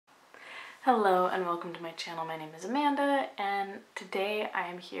Hello and welcome to my channel. My name is Amanda and today I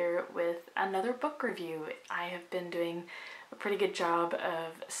am here with another book review. I have been doing a pretty good job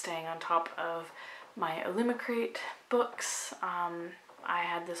of staying on top of my Illumicrate books. I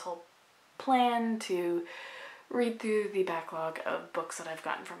had this whole plan to read through the backlog of books that I've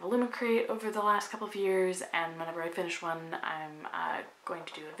gotten from Illumicrate over the last couple of years, and whenever I finish one I'm going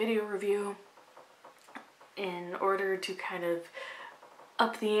to do a video review in order to kind of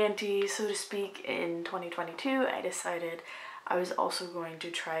up the ante, so to speak. In 2022, I decided I was also going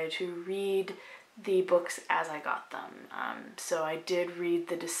to try to read the books as I got them. So I did read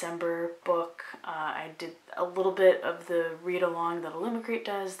the December book. I did a little bit of the read-along that Illumicrate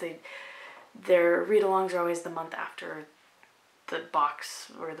does. Their read-alongs are always the month after the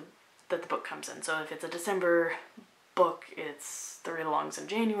box or that the book comes in. So if it's a December book, it's the read-alongs in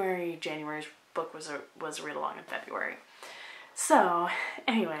January. January's book was a read-along in February. So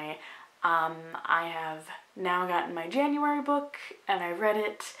anyway, I have now gotten my January book and I read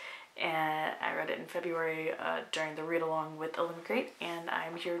it, and I read it in February during the read-along with Illumicrate, and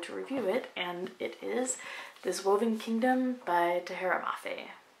I'm here to review it, and it is This Woven Kingdom by Tahereh Mafi.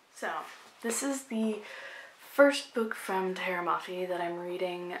 So this is the first book from Tahereh Mafi that I'm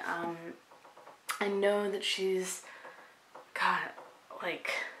reading. I know that she's got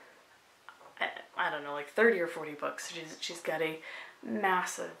like, I don't know, like 30 or 40 books. She's got a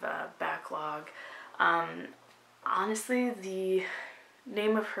massive backlog. Honestly, the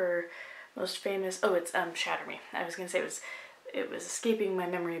name of her most famous, it's Shatter Me. I was gonna say it was escaping my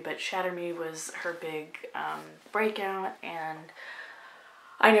memory, but Shatter Me was her big breakout, and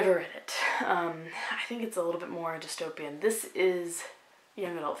I never read it. I think it's a little bit more dystopian. This is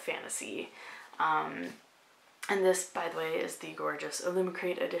young adult fantasy. And this, by the way, is the gorgeous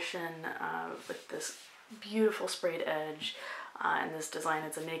Illumicrate edition with this beautiful sprayed edge and this design.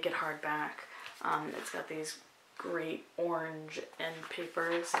 It's a naked hardback. It's got these great orange end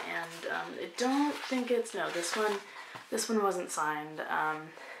papers, and I don't think it's, no, this one wasn't signed,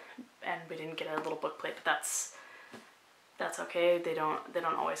 and we didn't get a little book plate, but that's okay. They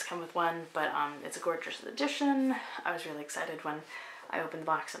don't always come with one, but it's a gorgeous edition. I was really excited when I opened the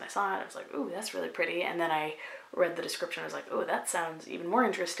box and I saw it. I was like, ooh, that's really pretty. And then I read the description. I was like, oh, that sounds even more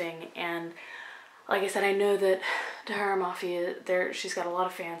interesting. And like I said, I know that Tahereh Mafi, she's got a lot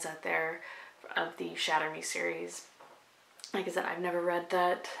of fans out there of the Shatter Me series. Like I said, I've never read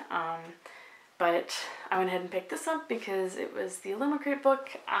that, but I went ahead and picked this up because it was the Illumicrate book.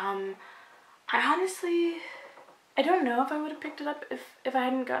 I honestly, I don't know if I would have picked it up if I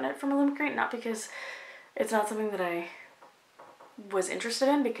hadn't gotten it from Illumicrate. Not because it's not something that I was interested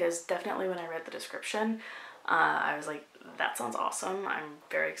in, because definitely when I read the description, I was like, that sounds awesome. I'm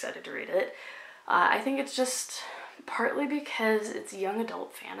very excited to read it. I think it's just partly because it's young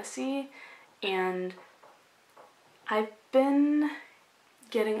adult fantasy, and I've been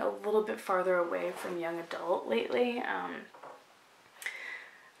getting a little bit farther away from young adult lately.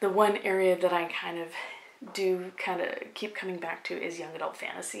 The one area that I kind of keep coming back to is young adult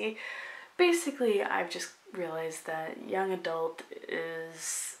fantasy. Basically, I've just realized that young adult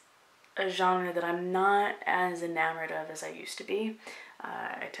is a genre that I'm not as enamored of as I used to be.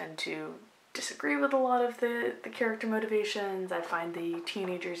 I tend to disagree with a lot of the character motivations. I find the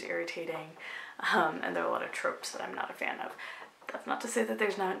teenagers irritating, and there are a lot of tropes that I'm not a fan of. That's not to say that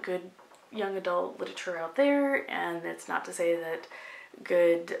there's not good young adult literature out there, and it's not to say that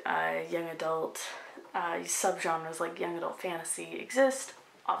good young adult subgenres like young adult fantasy exist.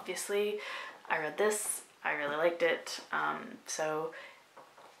 Obviously, I read this, I really liked it, so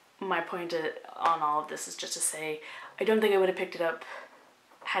my point on all of this is just to say I don't think I would have picked it up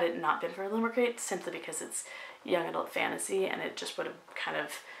had it not been for Illumicrate, simply because it's young adult fantasy, and it just would have kind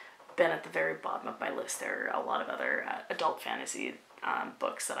of been at the very bottom of my list. There are a lot of other adult fantasy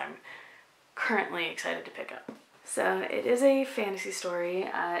books that I'm currently excited to pick up. So it is a fantasy story.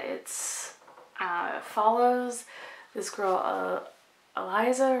 It's follows this girl,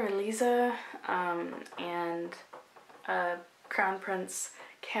 Eliza, and Crown Prince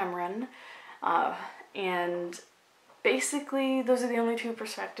Cameron, and basically those are the only two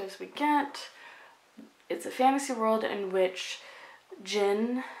perspectives we get. It's a fantasy world in which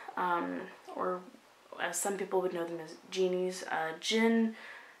jinn, or as some people would know them as genies, jinn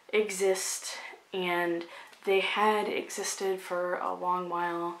exist, and they had existed for a long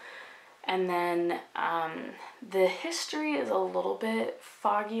while. And then the history is a little bit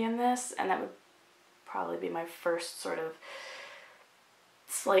foggy in this, and that would probably be my first sort of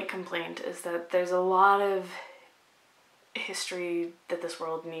slight complaint, is that there's a lot of history that this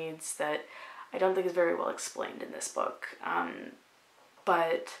world needs that I don't think is very well explained in this book.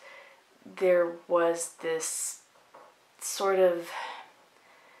 But there was this sort of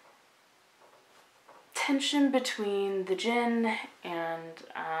tension between the jinn and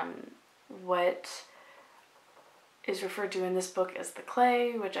what is referred to in this book as the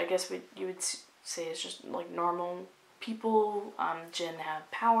clay, which I guess you would say is just like normal people. Jinn have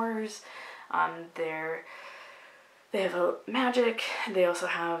powers. They have a magic. They also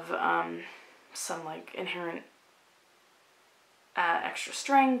have some like inherent extra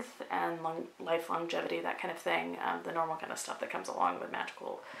strength and life longevity, that kind of thing. The normal kind of stuff that comes along with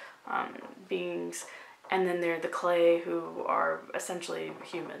magical beings. And then they're the clay, who are essentially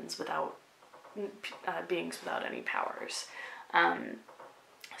humans without beings without any powers.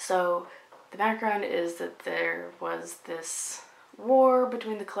 So the background is that there was this war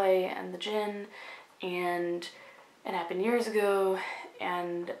between the clay and the jinn, and it happened years ago.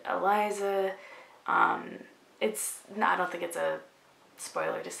 And Eliza, I don't think it's a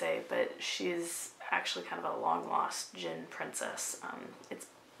spoiler to say, but she's actually kind of a long lost jinn princess. It's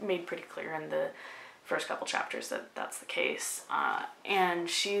made pretty clear in the first couple chapters that that's the case, and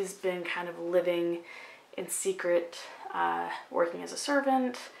she's been kind of living in secret, working as a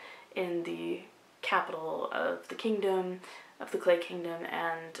servant in the capital of the kingdom, of the Clay Kingdom,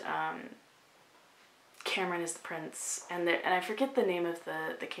 and Cameron is the prince, and I forget the name of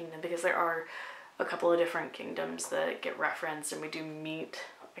the kingdom, because there are a couple of different kingdoms that get referenced, and we do meet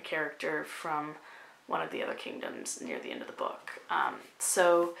a character from one of the other kingdoms near the end of the book.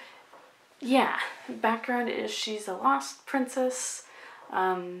 So yeah, background is she's a lost princess.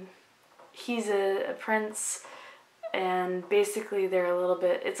 He's a prince, and basically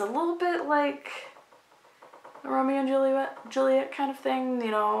it's a little bit like a Romeo and Juliet kind of thing,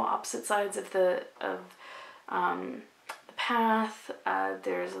 you know, opposite sides of the path.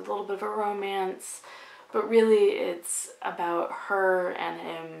 There's a little bit of a romance, but really it's about her and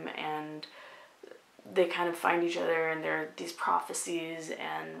him, and they kind of find each other, and there are these prophecies,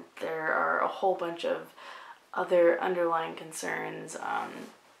 and there are a whole bunch of other underlying concerns.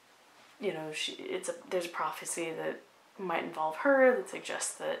 You know, there's a prophecy that might involve her that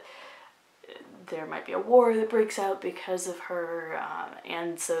suggests that there might be a war that breaks out because of her,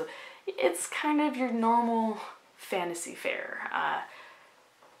 and so it's kind of your normal fantasy fare.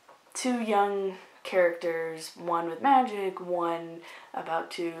 Two young characters, one with magic, one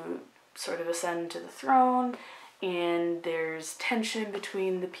about to sort of ascend to the throne, and there's tension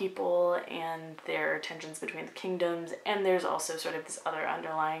between the people, and there are tensions between the kingdoms, and there's also sort of this other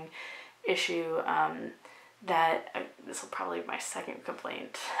underlying issue this will probably be my second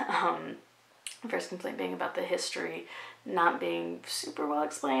complaint. First complaint being about the history not being super well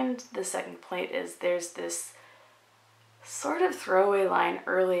explained. The second complaint is there's this sort of throwaway line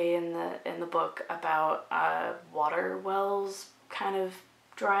early in the book about water wells kind of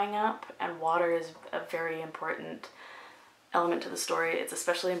drying up, and water is a very important element to the story. It's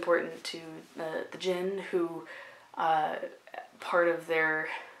especially important to the jinn, who part of their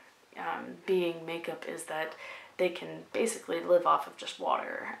being makeup is that they can basically live off of just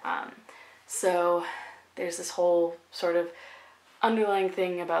water. So there's this whole sort of underlying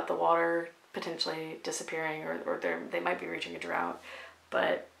thing about the water potentially disappearing, or they might be reaching a drought,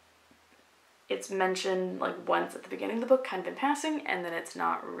 but it's mentioned like once at the beginning of the book, kind of in passing, and then it's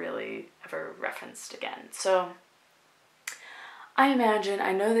not really ever referenced again. So I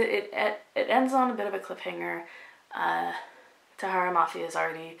know that it ends on a bit of a cliffhanger. Tahereh Mafi has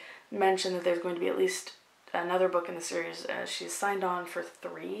already mentioned that there's going to be at least another book in the series. She's signed on for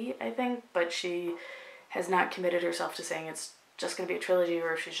 3, I think, but she has not committed herself to saying it's just going to be a trilogy,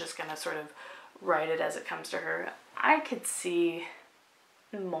 or if she's just going to sort of write it as it comes to her. I could see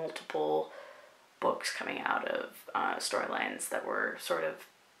multiple books coming out of storylines that were sort of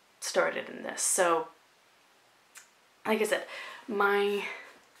started in this. So, like I said, my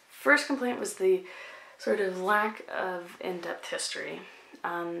first complaint was the sort of lack of in-depth history.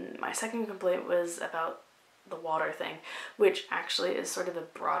 My second complaint was about the water thing, which actually is sort of a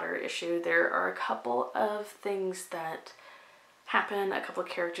broader issue. There are a couple of things that happen, a couple of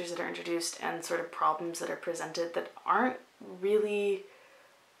characters that are introduced, and sort of problems that are presented that aren't really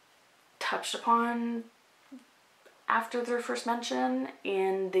touched upon after their first mention,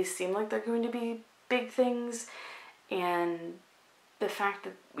 and they seem like they're going to be big things, and the fact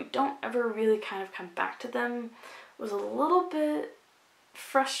that we don't ever really kind of come back to them was a little bit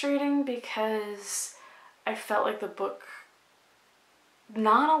frustrating, because I felt like the book,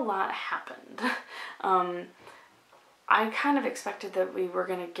 not a lot happened. I kind of expected that we were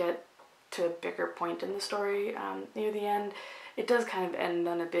going to get to a bigger point in the story near the end. It does kind of end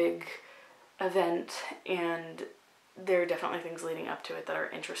on a big event, and there are definitely things leading up to it that are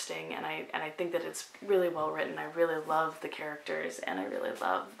interesting, and I think that it's really well written. I really love the characters, and I really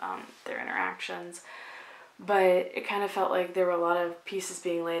love their interactions. But it kind of felt like there were a lot of pieces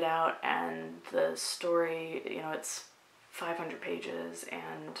being laid out, and the story, you know, it's 500 pages,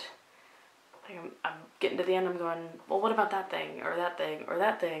 and I'm getting to the end, I'm going, well, what about that thing, or that thing, or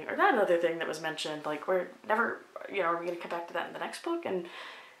that thing, or that other thing that was mentioned? Like, we're never, you know, are we going to come back to that in the next book? And,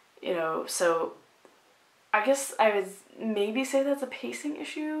 you know, so I guess I would maybe say that's a pacing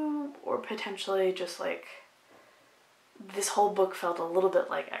issue, or potentially just like this whole book felt a little bit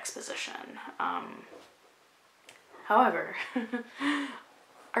like exposition. However,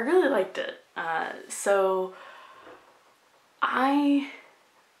 I really liked it. So I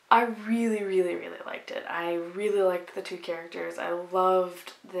really, really, really liked it. I really liked the two characters. I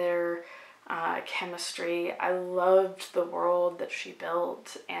loved their chemistry. I loved the world that she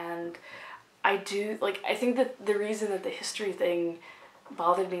built, and I think that the reason that the history thing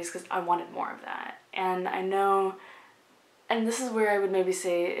bothered me is because I wanted more of that. And I know, and this is where I would maybe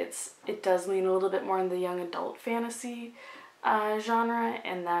say it does lean a little bit more in the young adult fantasy genre,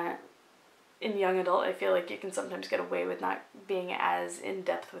 in that in young adult I feel like you can sometimes get away with not being as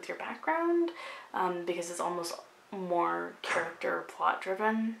in-depth with your background, because it's almost more character plot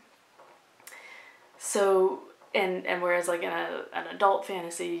driven. So, and whereas like in an adult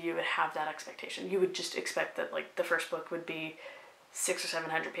fantasy you would have that expectation. You would just expect that like the first book would be 600 or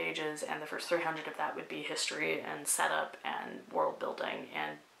 700 pages, and the first 300 of that would be history and setup and world building,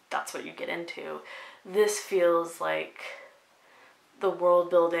 and that's what you get into. This feels like the world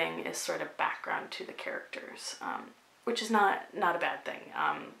building is sort of background to the characters, which is not a bad thing.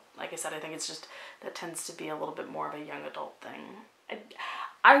 Like I said, I think it's just that tends to be a little bit more of a young adult thing.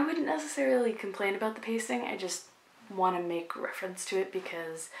 I wouldn't necessarily complain about the pacing, I just want to make reference to it,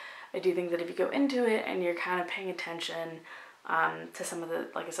 because I do think that if you go into it and you're kind of paying attention to some of the,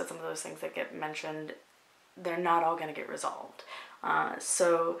 like I said, some of those things that get mentioned, they're not all going to get resolved.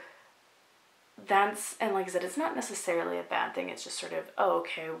 So that's, and like I said, it's not necessarily a bad thing, it's just sort of, oh,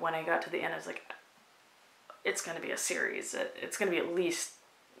 okay, when I got to the end I was like, it's going to be a series, it's going to be at least,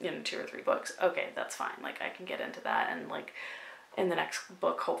 you know, 2 or 3 books. Okay, that's fine, like I can get into that, and like in the next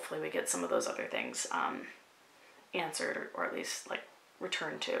book hopefully we get some of those other things answered, or at least like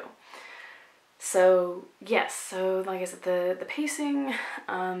returned to. So yes, so like I said, the pacing,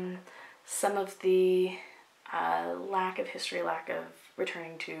 some of the lack of history, lack of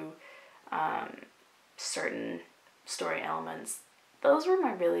returning to certain story elements, those were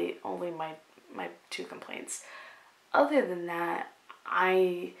only my 2 complaints. Other than that,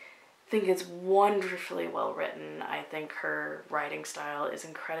 I think it's wonderfully well written. I think her writing style is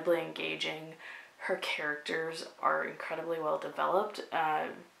incredibly engaging. Her characters are incredibly well developed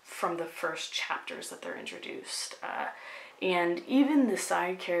from the first chapters that they're introduced. And even the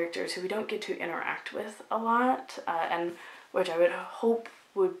side characters who we don't get to interact with a lot, and which I would hope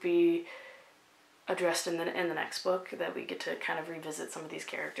would be addressed in the next book, that we get to kind of revisit some of these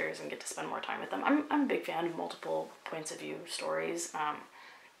characters and get to spend more time with them. I'm a big fan of multiple points of view stories.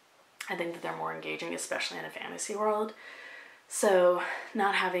 I think that they're more engaging, especially in a fantasy world. So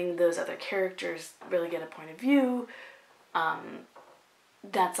not having those other characters really get a point of view,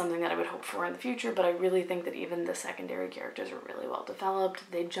 that's something that I would hope for in the future, but I really think that even the secondary characters are really well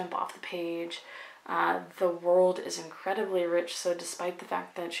developed. They jump off the page. The world is incredibly rich, so despite the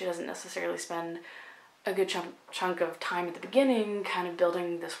fact that she doesn't necessarily spend a good chunk of time at the beginning kind of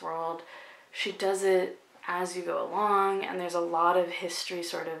building this world, she does it as you go along, and there's a lot of history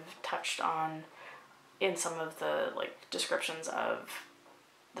sort of touched on in some of the like descriptions of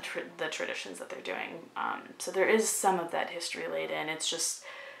the traditions that they're doing. So there is some of that history laid in. It's just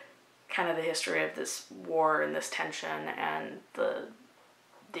kind of the history of this war and this tension and the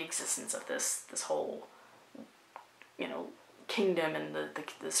existence of this whole, you know, kingdom and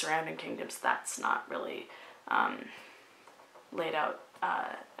the surrounding kingdoms. That's not really laid out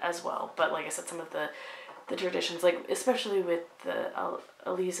as well. But like I said, some of the traditions, like especially with the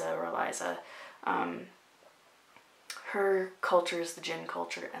Eliza, her culture is the Jinn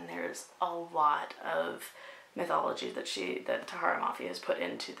culture, and there's a lot of mythology that Tahereh Mafi has put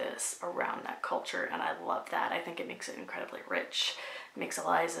into this around that culture, and I love that. I think it makes it incredibly rich. It makes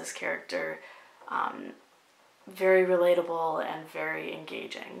Eliza's character very relatable and very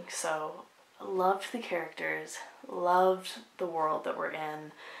engaging. So loved the characters, loved the world that we're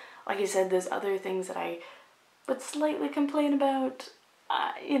in. Like I said, there's other things that I would slightly complain about.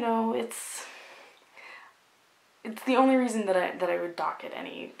 You know, it's the only reason that I would dock at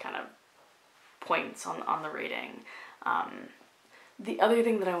any kind of points on the rating. The other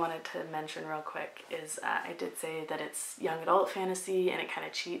thing that I wanted to mention real quick is I did say that it's young adult fantasy and it kind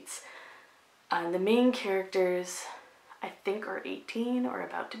of cheats. The main characters, I think, are 18 or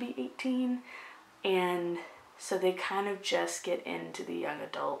about to be 18, and so they kind of just get into the young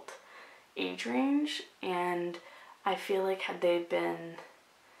adult age range, and I feel like had they been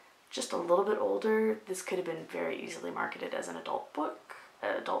just a little bit older, this could have been very easily marketed as an adult book,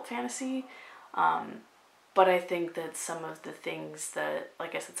 adult fantasy. But I think that some of the things that,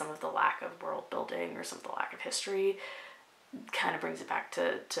 like I said, some of the lack of world building or some of the lack of history kind of brings it back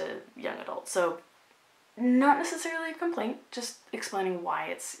to young adult. So not necessarily a complaint, just explaining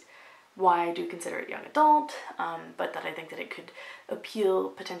why I do consider it young adult, but that I think that it could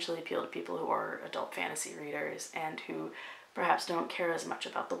potentially appeal to people who are adult fantasy readers and who perhaps don't care as much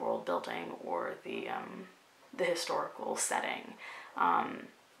about the world building or the historical setting,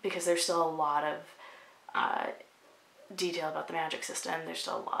 because there's still a lot of detail about the magic system. There's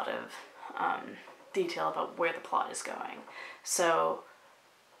still a lot of detail about where the plot is going. So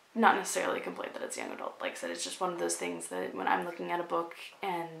not necessarily a complaint that it's young adult. Like I said, it's just one of those things that when I'm looking at a book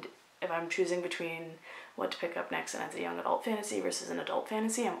and if I'm choosing between what to pick up next and it's a young adult fantasy versus an adult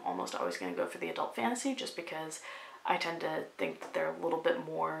fantasy, I'm almost always going to go for the adult fantasy just because I tend to think that they're a little bit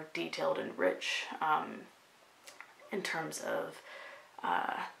more detailed and rich in terms of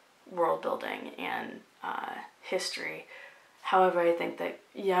world building and history. However, I think that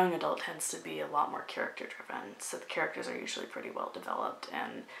young adult tends to be a lot more character driven, so the characters are usually pretty well developed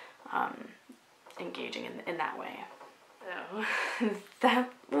and engaging in that way. So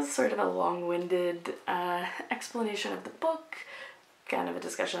that was sort of a long-winded explanation of the book, kind of a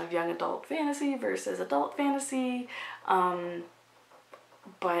discussion of young adult fantasy versus adult fantasy,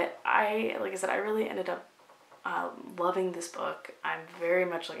 but like I said, I really ended up loving this book. I'm very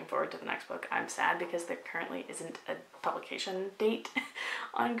much looking forward to the next book. I'm sad because there currently isn't a publication date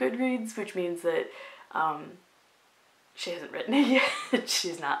on Goodreads, which means that she hasn't written it yet.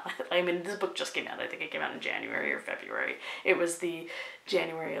 She's not, I mean, this book just came out. I think it came out in January or February. It was the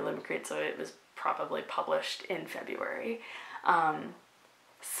January Illumicrate, so it was probably published in February.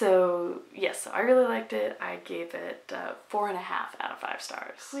 So yes, so I really liked it. I gave it 4.5 out of 5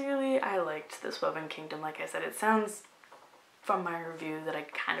 stars. Clearly, I liked This Woven Kingdom. Like I said, it sounds from my review that I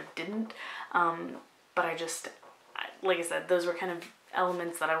kind of didn't, but like I said, those were kind of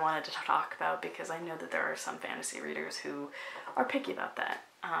elements that I wanted to talk about because I know that there are some fantasy readers who are picky about that.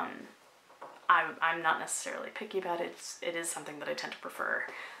 I'm not necessarily picky about it. It is something that I tend to prefer.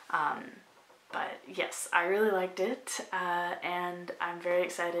 But yes, I really liked it, and I'm very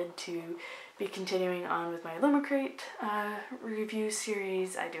excited to be continuing on with my Illumicrate review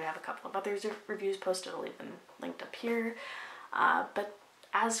series. I do have a couple of other reviews posted. I'll leave them linked up here. But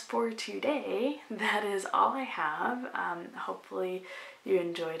as for today, that is all I have. Hopefully you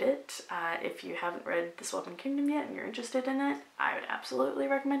enjoyed it. If you haven't read This Woven Kingdom yet and you're interested in it, I would absolutely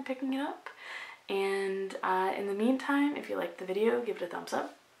recommend picking it up. And in the meantime, if you liked the video, give it a thumbs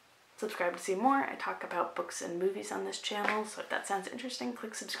up. Subscribe to see more. I talk about books and movies on this channel, so if that sounds interesting,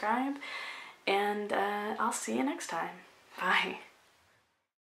 click subscribe. And I'll see you next time. Bye.